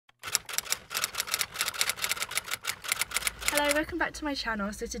Hello, welcome back to my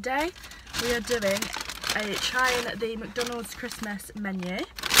channel. So today we are doing trying the McDonald's Christmas menu.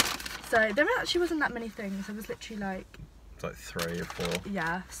 So there actually wasn't that many things. There was literally like... It's like 3 or 4.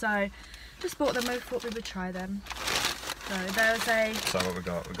 Yeah, so just bought them. We thought we would try them. So there was a... So what we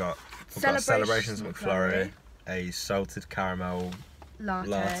got? We've got Celebrations McFlurry, a salted caramel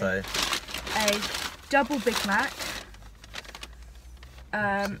latte, a double Big Mac,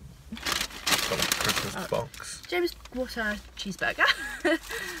 got a Christmas box. James Water cheeseburger.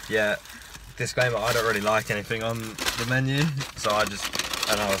 Yeah, disclaimer, I don't really like anything on the menu, so I was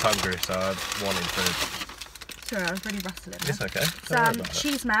hungry, so I wanted food. Sorry, I was really rustling. It's okay. Some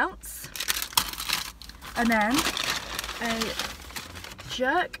cheese melts, and then a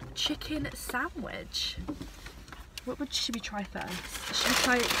jerk chicken sandwich. Should we try first? Should we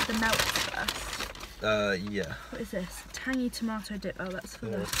try the melts first? Yeah. What is this? Tangy tomato dip. Oh, that's for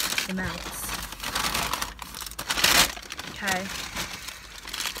the melts. Okay.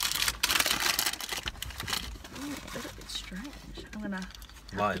 Ooh, they're a bit strange. I'm gonna.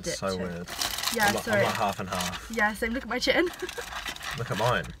 Mine's so weird. Yeah, I'm sorry. like half and half. Yeah, same. Look at my chin. Look at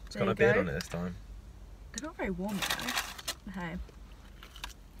mine. It's got a beard on it this time. They're not very warm though. Okay.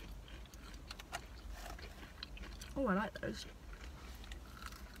 Oh, I like those.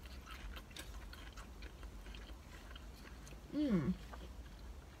 Mmm.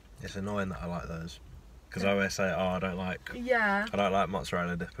 It's annoying that I like those, because I always say, oh, I don't like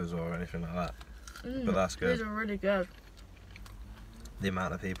mozzarella dippers or anything like that. But that's good. These are really good. The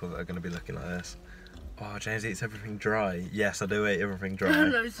amount of people that are going to be looking like this. Oh, James eats everything dry. Yes, I do eat everything dry.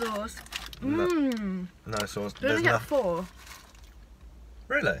 No sauce. Mmm. No sauce. We only get 4.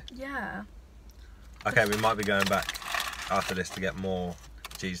 Really? Yeah. Okay, we might be going back after this to get more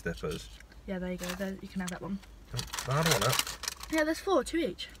cheese dippers. Yeah, there you go. There, you can have that one. Oh, I don't want it. Yeah, there's 4, 2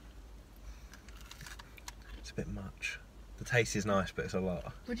 each. It's a bit much. The taste is nice, but it's a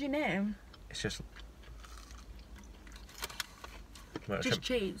lot. What do you name? It's just... Just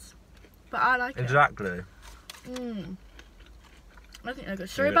cheese. But I like it. Exactly. Mmm. I think they're good.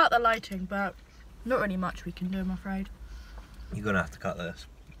 Sorry about the lighting, but not really much we can do, I'm afraid. You're going to have to cut this.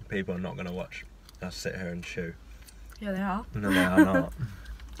 People are not going to watch us sit here and chew. Yeah, they are. No, they are not.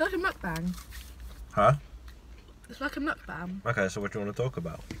 It's like a mukbang. Huh? It's like a mukbang. Okay, so what do you want to talk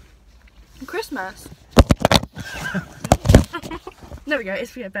about? Christmas. There we go,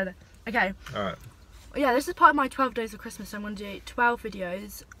 it's getting better. Okay. Alright. Yeah, this is part of my 12 days of Christmas, so I'm going to do 12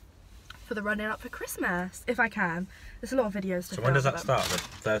 videos for the running up for Christmas, if I can. There's a lot of videos to So when does that film. start?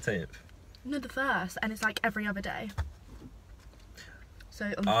 The 13th? No, the 1st, and it's like every other day. So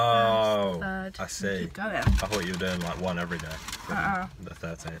on the 1st, 3rd, I see. keep going. I thought you were doing like one every day. The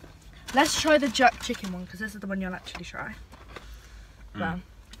 13th. Let's try the jerk chicken one, because this is the one you'll actually try. Well,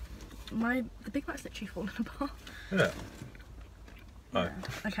 the Big Mac's literally falling apart. Yeah. Oh. Yeah.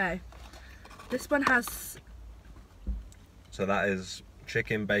 Okay. This one has... So that is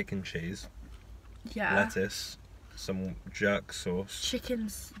chicken, bacon, cheese, lettuce, some jerk sauce.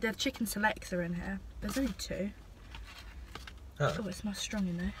 Chickens, the chicken selects are in here. There's only 2. Oh, Oh, it smells strong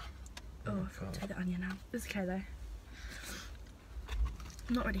in there. Oh, I forgot to take the onion out. It's okay though.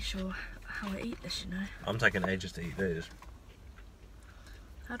 I'm not really sure how I eat this, you know. I'm taking ages to eat these.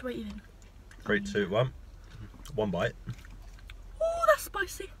 How do I eat it? 3, 2, 1. 1 bite. Oh, that's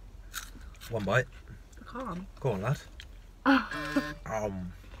spicy. 1 bite. I can't. Go on, lad.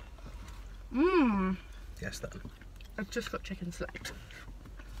 Mmm. Yes, then. I've just got chicken select.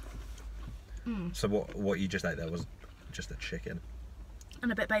 So what you just ate there was just a chicken.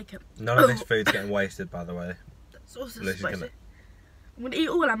 And a bit of bacon. None of this food's getting wasted, by the way. That's also Lucy's spicy. gonna... I'm going to eat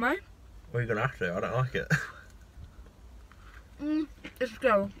all, am I? Well, you're going to have to. I don't like it. It's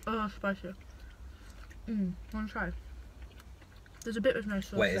good. Oh, spicy. Want to try? There's a bit with no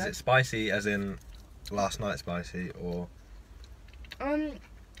sauce. Wait, is it spicy as in last night spicy, or... Oh,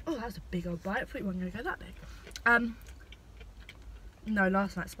 that's a big old bite. I thought you weren't going to go that big. No,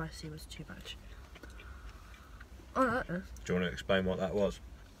 last night's spicy was too much. Oh, I like this. Do you want to explain what that was?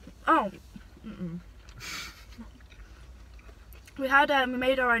 Oh, we had we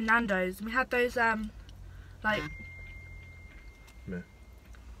made our own Nando's. And we had those like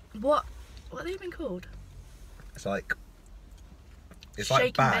what are they even called? It's like Shake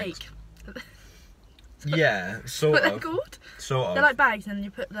like bags. and bake. Yeah, sort What of. they're called? Sort of. They're like bags, and then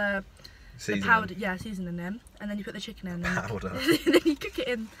you put the powder, seasoning in, and then you put the chicken in. And powder. then you cook it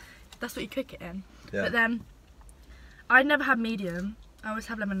in. That's what you cook it in. Yeah. But then I'd never had medium. I always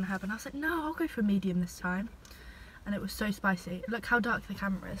have lemon and herb, and I was like, no, I'll go for medium this time. And it was so spicy. Look how dark the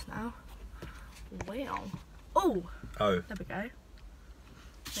camera is now. Wow. Oh. Oh. There we go.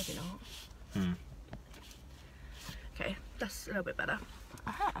 Maybe not. Hmm. Okay. That's a little bit better.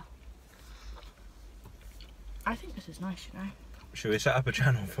 Aha. I think this is nice, you know. Should we set up a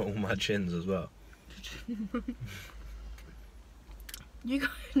channel for all my chins as well? You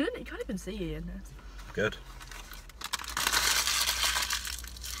can't even see you in this. Good.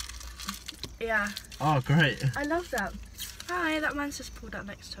 Yeah. Oh, great. I love that. Hi, that man's just pulled up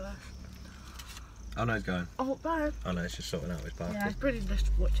next to us. Oh no, he's going. Oh, bye. Oh no, it's just sorting out his parking. Yeah, it's pretty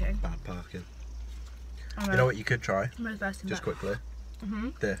just watching. Bad parking. I'm You know what you could try? reversing Just back. quickly.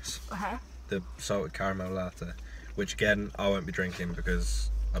 This. Uh-huh. The salted caramel latte. Which again, I won't be drinking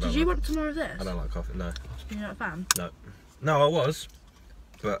because I don't Did you like, want some more of this? I don't like coffee, no. You're not a fan? No. No, I was.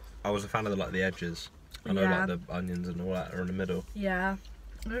 But I was a fan of the edges. I know Yeah. like the onions and all that are in the middle. Yeah.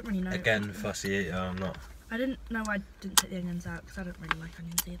 I don't really know. Again, fussy eater, I'm not. I didn't know I didn't take the onions out because I don't really like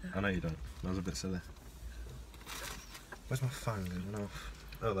onions either. I know you don't. That was a bit silly. Where's my phone? It went off.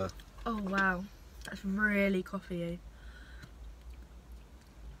 Oh, there. Oh wow, that's really coffee-y.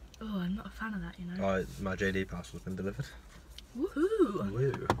 Oh, I'm not a fan of that, you know. Oh, my JD parcel's been delivered. Woohoo!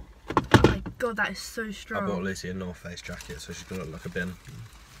 Woo. Oh my god, that is so strong. I bought Lucy a North Face jacket so she's gonna look like a bin.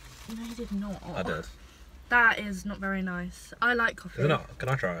 No, you did not. I did. That is not very nice. I like coffee. Is it not? Can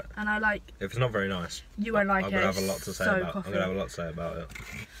I try it? And I like. If it's not very nice, You won't like I'm it. gonna have a lot to say so about. coffee. I'm gonna have a lot to say about it.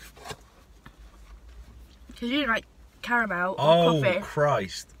 Because you didn't like caramel or Oh coffee.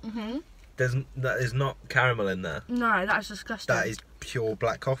 Christ! Mhm. That is not caramel in there. No, that's disgusting. That is pure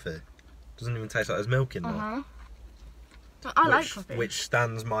black coffee. Doesn't even taste like there's milk in there. Uh huh. I like coffee. Which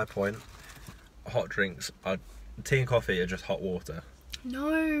stands my point. Hot drinks are tea and coffee are just hot water.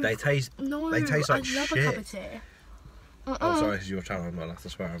 No. They taste. No. They taste like I love shit. a cup of tea. Oh, sorry, this is your channel. I'm not allowed to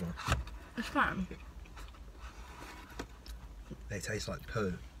swear, am I? It's fine. They taste like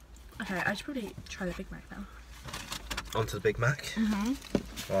poo. Okay, I should probably try the Big Mac now. Onto the Big Mac. Mhm.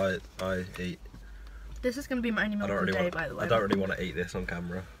 I eat. This is going to be my only meal of the day, by the way. I don't really want to eat this on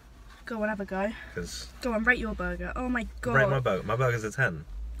camera Go on, have a go. because Go on, rate your burger. Oh my god. rate my burger. My burger's a 10.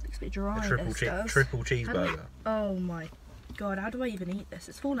 Looks a bit dry. A triple this does. triple cheeseburger. Oh my god, how do I even eat this?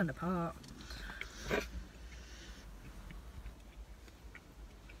 It's falling apart.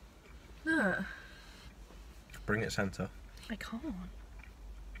 Ugh, Bring it centre. I can't.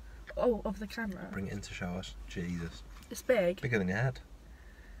 Oh, of the camera. Bring it in to show us. Jesus. It's big. Bigger than your head.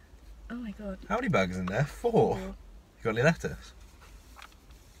 Oh my god. How many burgers in there? 4. Four. You got any lettuce?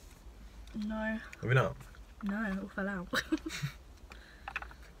 No, Have we not? no, it all fell out.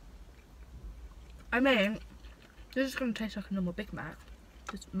 I mean, this is going to taste like a normal Big Mac.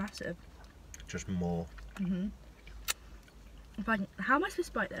 It's massive. Just more. If I can, how am I supposed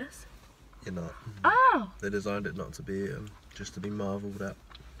to bite this? You're not. Oh! They designed it not to be eaten, just to be marvelled at.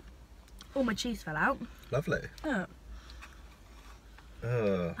 All my cheese fell out. Lovely. Oh.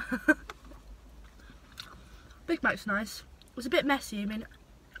 Big Mac's nice. It was a bit messy. I mean,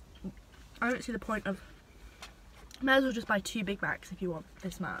 I don't see the point of. May as well just buy 2 Big Macs if you want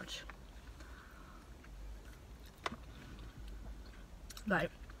this much. Like,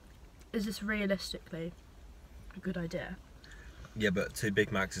 is this realistically a good idea? Yeah, but 2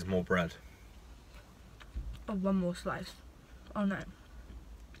 Big Macs is more bread. Or 1 more slice? Oh no.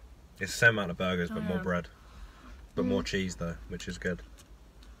 It's the same amount of burgers, but Oh, more yeah. bread. But more cheese though, which is good.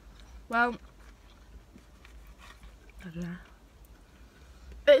 Well, I don't know.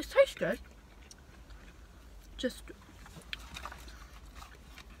 It tastes good. Just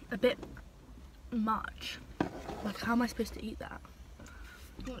a bit much. Like, how am I supposed to eat that?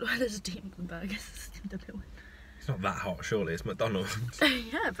 There's a demon burgers. It's not that hot, surely. It's McDonald's.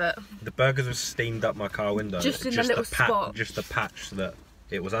 Yeah, but The burgers were steamed up my car window. Just in the little spot. Just the patch that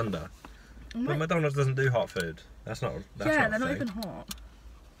it was under. I But might, McDonald's doesn't do hot food. That's not. That's yeah, not they're a not thing. even hot.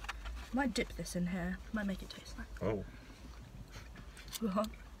 Might dip this in here. Might make it taste like. Oh, What?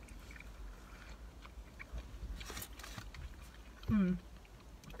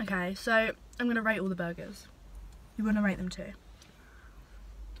 Okay, so I'm gonna rate all the burgers. You wanna rate them too?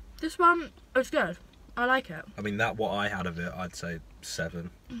 This one, it's good. I like it. I mean that what I had of it, I'd say 7,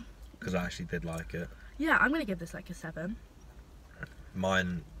 because I actually did like it. Yeah, I'm gonna give this like a 7.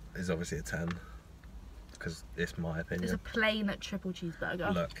 Mine is obviously a 10, because it's my It's opinion. a plain triple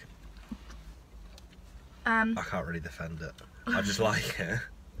cheeseburger. Look, Um, I can't really defend it. I just like it.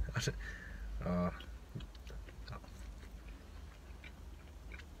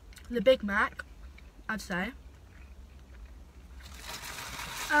 the Big Mac, I'd say.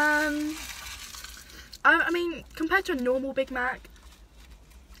 I mean, compared to a normal Big Mac,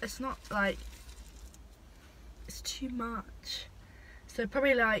 it's not like, it's too much. So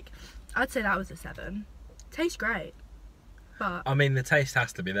probably like, I'd say that was a 7. Tastes great. But I mean, the taste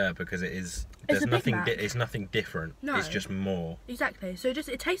has to be there because it is. There's a Big nothing. Mac. It's nothing different. No. It's just more. exactly. So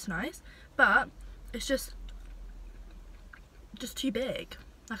it tastes nice, but it's just too big.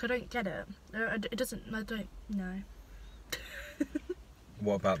 Like I don't get it. It doesn't. I don't know.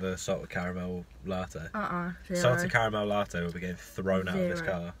 What about the salted caramel latte? Zero. Salted caramel latte will be getting thrown out of this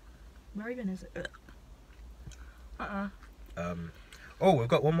Zero. car. Where even is it? Oh, we've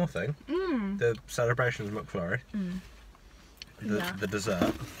got one more thing. Mm. The Celebrations McFlurry. Yeah. The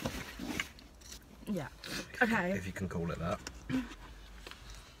dessert, Yeah. Okay. if you can call it that.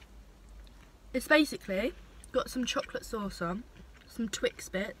 It's basically got some chocolate sauce on, some Twix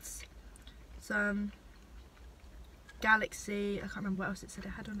bits, some Galaxy. I can't remember what else it said it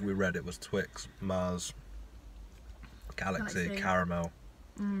had on it. We read it was Twix, Mars, Galaxy. Caramel,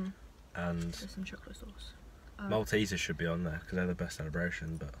 and There's some chocolate sauce. Maltesers should be on there because they're the best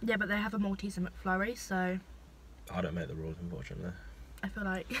celebration. But Yeah, but they have a Malteser McFlurry, so I don't make the rules, unfortunately. I feel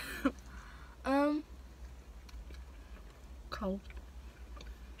like cold.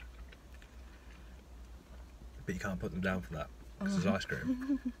 But you can't put them down for that because it's ice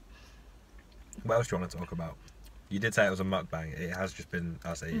cream. What else do you want to talk about? You did say it was a mukbang. It has just been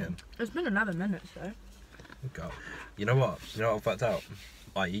us eating. It's been 11 minutes though. God. You know what? You know what I fucked out?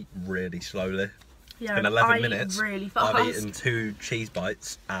 I eat really slowly. Yeah, It's been 11 I eat minutes. really fast. I've eaten 2 cheese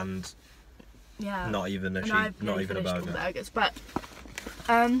bites and Yeah. not even a And cheese, I've not nearly even a finished all burger. the burgers, but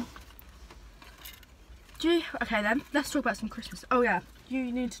okay then, let's talk about some Christmas. Oh yeah,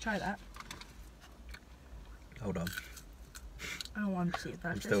 you need to try that. Hold on. I don't want to see it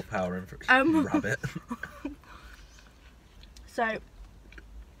first. I'm still powering for rabbit. So,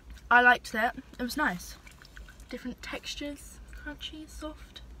 I liked it. It was nice. Different textures, crunchy,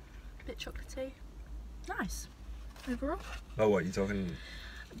 soft, a bit chocolatey. Nice. Overall. Oh, what, you talking?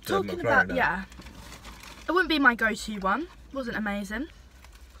 the Talking McFlurry about, now? yeah. It wouldn't be my go-to one. Wasn't amazing.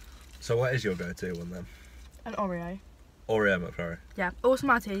 So what is your go-to one then? An Oreo. Oreo McFlurry. Yeah. Or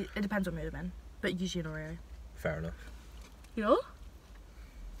Smartie. It depends on mood I'm in. But usually an Oreo. Fair enough. Yeah?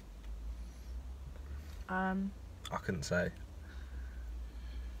 I couldn't say.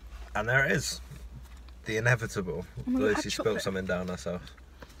 And there it is. The inevitable. my God, Lucy add spilt chocolate. something down herself.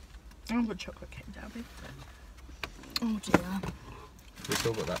 I've got chocolate cake down me. Oh dear. We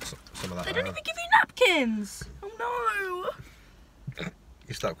still got that some of that. They don't even give you napkins! Oh no!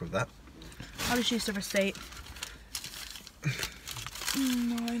 You stuck with that? I just used a receipt.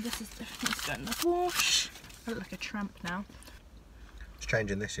 No, this is definitely going in the wash. I look like a tramp now. It's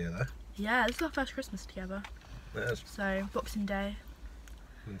changing this year though. Yeah, this is our first Christmas together. It is. So, Boxing Day.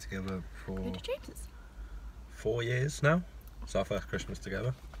 Been together for Go to James's. 4 years now. It's our first Christmas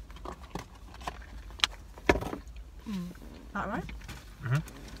together. That right?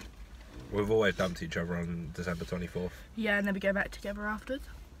 We've always dumped each other on December 24th. Yeah, and then we go back together afterwards.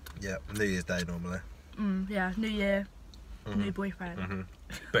 Yeah, New Year's Day normally. Yeah, New Year, new boyfriend.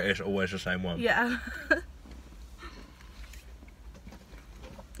 But it's always the same one. Yeah.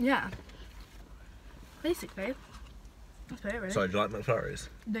 Yeah. Basically. That's about it really. So, do you like McFlurries?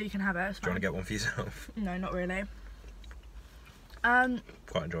 No, you can have it, it's Do you want fine. to get one for yourself? No, not really.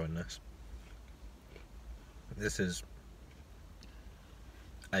 Quite enjoying this. This is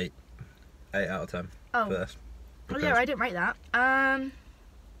 8 out of 10 Oh. for this. Oh yeah, I didn't rate that.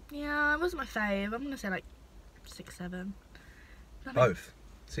 Yeah, it wasn't my fave. I'm gonna say like 6, 7. Nothing. Both?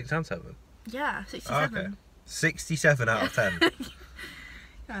 6 and 7? Yeah, 67. Okay. 67 out of 10.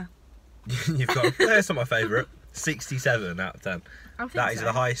 Yeah. You've got, that's not my favourite. 67 out of 10. I think That is so.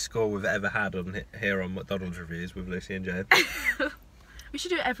 the highest score we've ever had on here on McDonald's reviews with Lucy and James. We should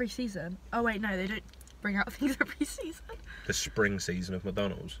do it every season. Oh wait, no, they don't bring out things every season. The spring season of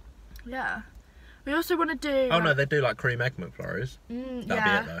McDonald's. Yeah. We also want to do... Oh no, they do like cream egg McFlurries. That'd be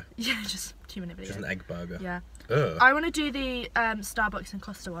yeah. it though. Yeah, just too many videos. Just an egg burger. Yeah. Ugh. I want to do the Starbucks and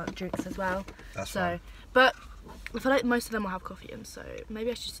Costa one drinks as well. That's so, fine. but I feel like most of them will have coffee in, so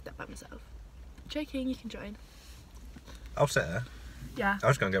maybe I should do that by myself. Joking, you can join. I'll sit there. Yeah. I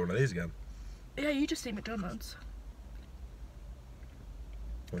was going to get one of these again. Yeah, you just eat McDonald's.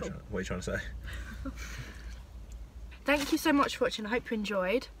 What are you trying to say? Thank you so much for watching. I hope you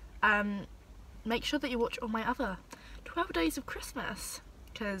enjoyed. Make sure that you watch all my other 12 Days of Christmas,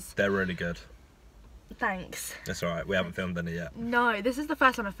 because They're really good. thanks. That's alright, we haven't filmed any yet. No, this is the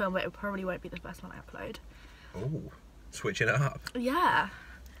first time I film, but it probably won't be the first one I upload. Ooh, switching it up. Yeah.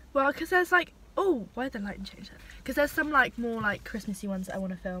 Well, because there's like, oh, why did the lighting change that? Because there's some like more like Christmassy ones that I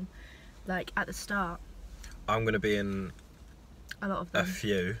want to film, like at the start. I'm going to be in A lot of a them.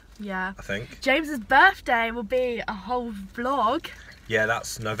 few, Yeah. I think. James's birthday will be a whole vlog. Yeah,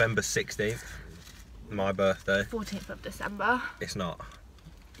 that's November 16th. my birthday. 14th of December. It's not.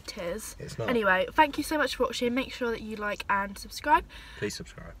 It is. It's not. Anyway, thank you so much for watching. Make sure that you like and subscribe. Please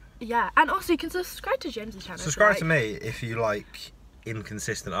subscribe. Yeah, and also you can subscribe to James's channel. Subscribe to me if you like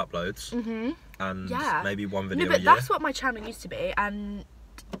inconsistent uploads. And maybe one video a year. No, but that's what my channel used to be, and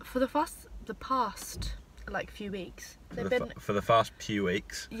for the past like few weeks, for the past few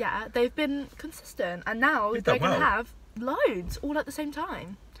weeks. Yeah, they've been consistent, and now they're gonna have loads all at the same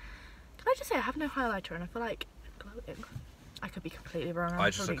time. Can I just say I have no highlighter, and I feel like I'm glowing. I could be completely wrong.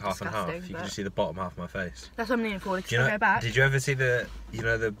 I just look half and half. You can just see the bottom half of my face. That's what I'm leaning forward. Can I go back? Did you ever see the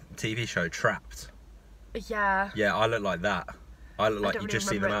TV show Trapped? Yeah. Yeah, I look like that. I look like you just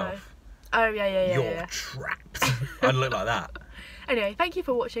see the mouth. Oh yeah. You're trapped. I look like that. Anyway, thank you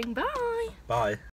for watching. Bye. Bye.